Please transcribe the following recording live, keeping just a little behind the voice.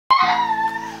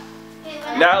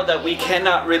now that we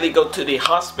cannot really go to the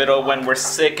hospital when we're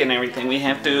sick and everything, we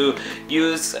have to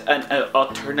use an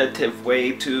alternative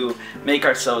way to make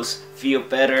ourselves feel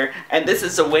better. And this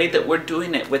is the way that we're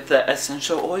doing it with the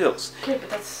essential oils. Okay, but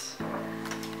that's...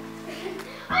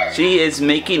 She is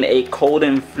making a cold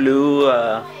and flu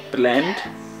blend.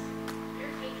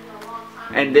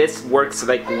 And this works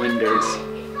like wonders.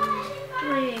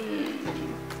 3,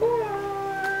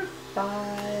 4,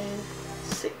 5,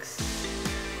 6,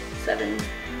 7,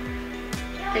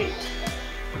 8,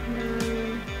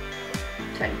 9,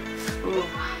 10. Ooh,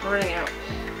 we're running out.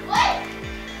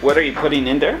 What are you putting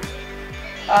in there?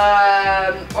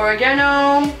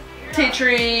 Oregano, tea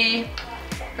tree,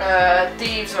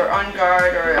 thieves or on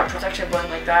guard or a protection blend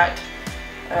like that,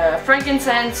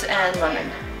 frankincense and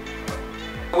lemon.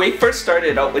 When we first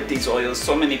started out with these oils,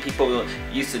 so many people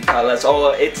used to tell us,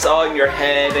 oh, it's all in your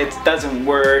head, it doesn't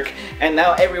work. And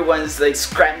now everyone's like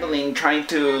scrambling trying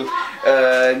to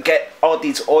get all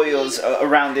these oils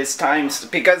around these times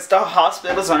because the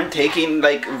hospitals aren't taking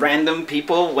like random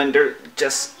people when they're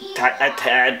just a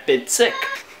tad bit sick.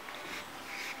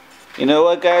 You know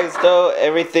what, guys, though?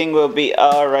 Everything will be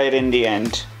alright in the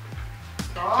end.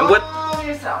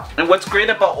 And what's great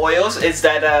about oils is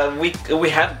that we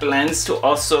have blends to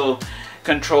also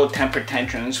control temper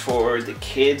tantrums for the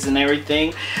kids and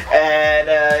everything, and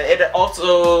it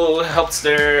also helps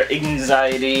their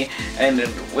anxiety. And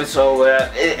so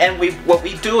what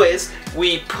we do is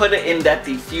we put it in that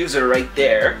diffuser right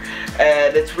there,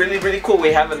 and it's really cool.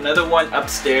 We have another one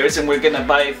upstairs, and we're gonna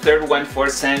buy a third one for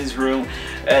San's room.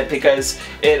 Because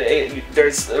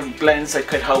there's blends that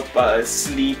could help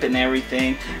sleep and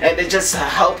everything, and it just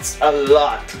helps a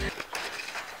lot.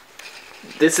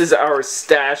 This is our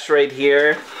stash right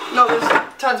here. No, there's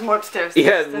tons more upstairs.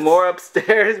 Yeah, more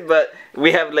upstairs, but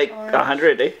we have like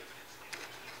 100, eh?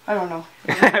 I don't know.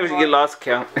 You lost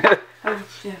count. Yeah, I don't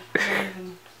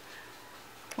even...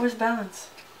 Where's balance?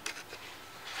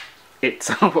 It's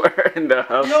somewhere in the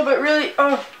house. No, but really,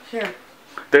 oh, here.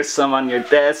 There's some on your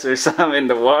desk, there's some in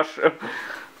the washroom.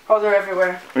 Oh, they're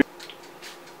everywhere.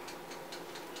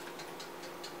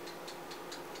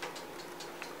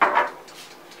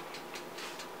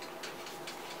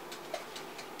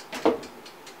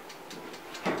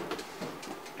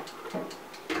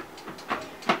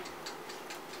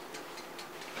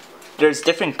 There's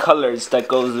different colors that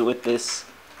goes with this.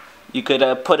 You could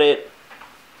put it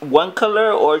one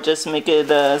color or just make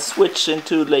it switch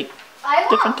into like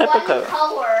different type of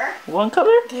color. One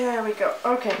color? There we go.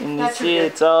 Okay. And you see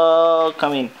it's all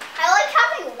coming. I like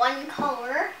having one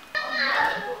color.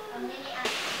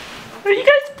 Are you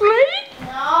guys playing?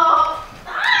 No.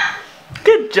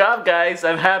 Good job, guys.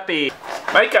 I'm happy.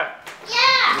 Micah.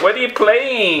 Yeah. What are you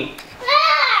playing?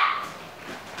 Yeah.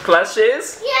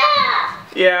 Plushes? Yeah.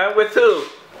 Yeah, with who?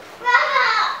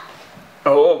 Mama.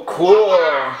 Oh, cool.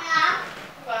 Yeah.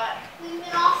 But we've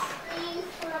been off screen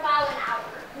for about an hour.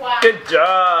 Wow. Good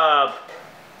job.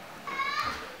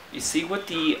 You see what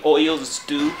the oils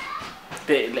do?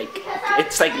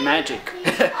 It's like magic.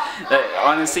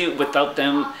 Honestly, without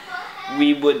them,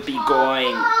 we would be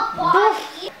going.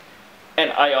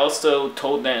 And I also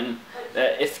told them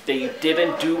that if they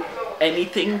didn't do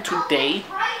anything today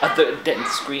other than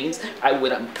screens, I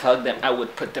would unplug them. I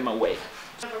would put them away.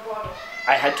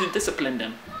 I had to discipline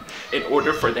them in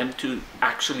order for them to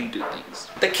actually do things.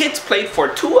 The kids played for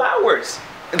 2 hours.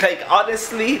 Like,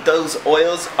 honestly, those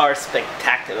oils are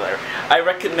spectacular. I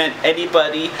recommend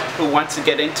anybody who wants to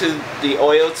get into the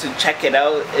oils to check it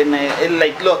out. And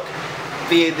like, look,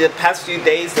 the past few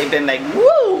days they've been like,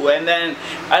 woo! And then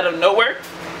out of nowhere,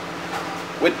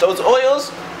 with those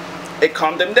oils, it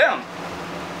calmed them down.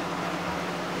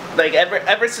 Like,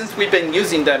 ever since we've been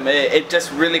using them, it just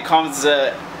really calms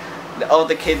all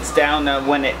the kids down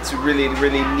when it's really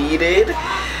needed.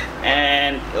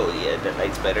 And oh yeah, the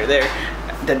light's better there.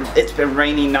 Then it's been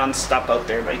raining non-stop out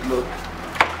there. Like, look.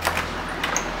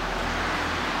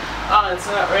 Oh, it's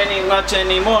not raining much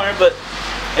anymore, but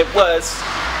it was.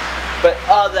 But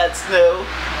all that snow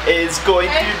is going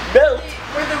to melt.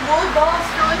 Were the wool balls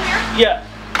still in here? Yeah.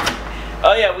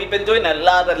 Oh yeah, we've been doing a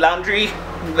lot of laundry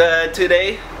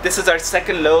today. This is our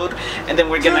second load, and then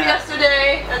we're gonna. 2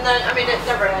 yesterday, and then I mean it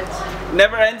never ends.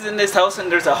 Never ends in this house,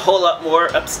 and there's a whole lot more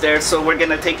upstairs. So we're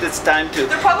gonna take this time to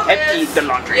empty the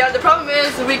laundry. Yeah, the problem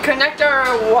is we connect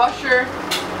our washer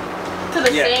to the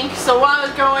sink, so while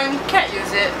it's going, can't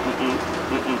use it.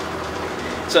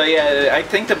 So yeah, I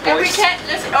think the boys. And we can't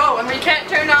and we can't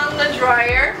turn on the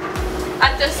dryer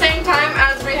at the same time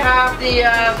as we have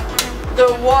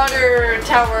the water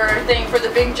tower thing for the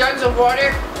big jugs of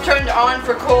water turned on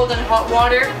for cold and hot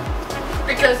water,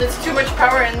 because it's too much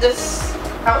power in this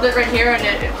outlet right here, and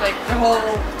it's like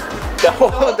the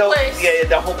whole place.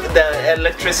 the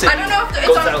electricity. I don't know if it's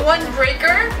goes on out. one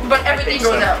breaker, but everything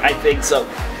goes out. I think so.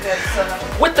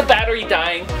 With the battery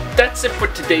dying, that's it for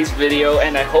today's video,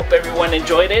 and I hope everyone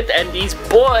enjoyed it, and these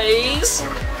boys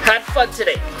had fun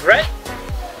today, right?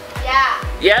 Yeah.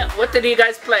 Yeah, what did you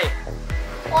guys play?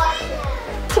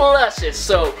 Plushes.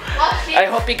 So I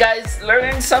hope you guys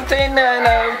learned something,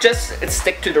 and just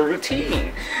stick to the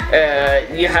routine.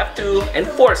 You have to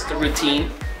enforce the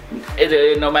routine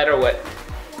no matter what.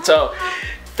 So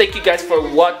thank you guys for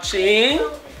watching,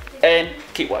 and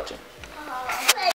keep watching.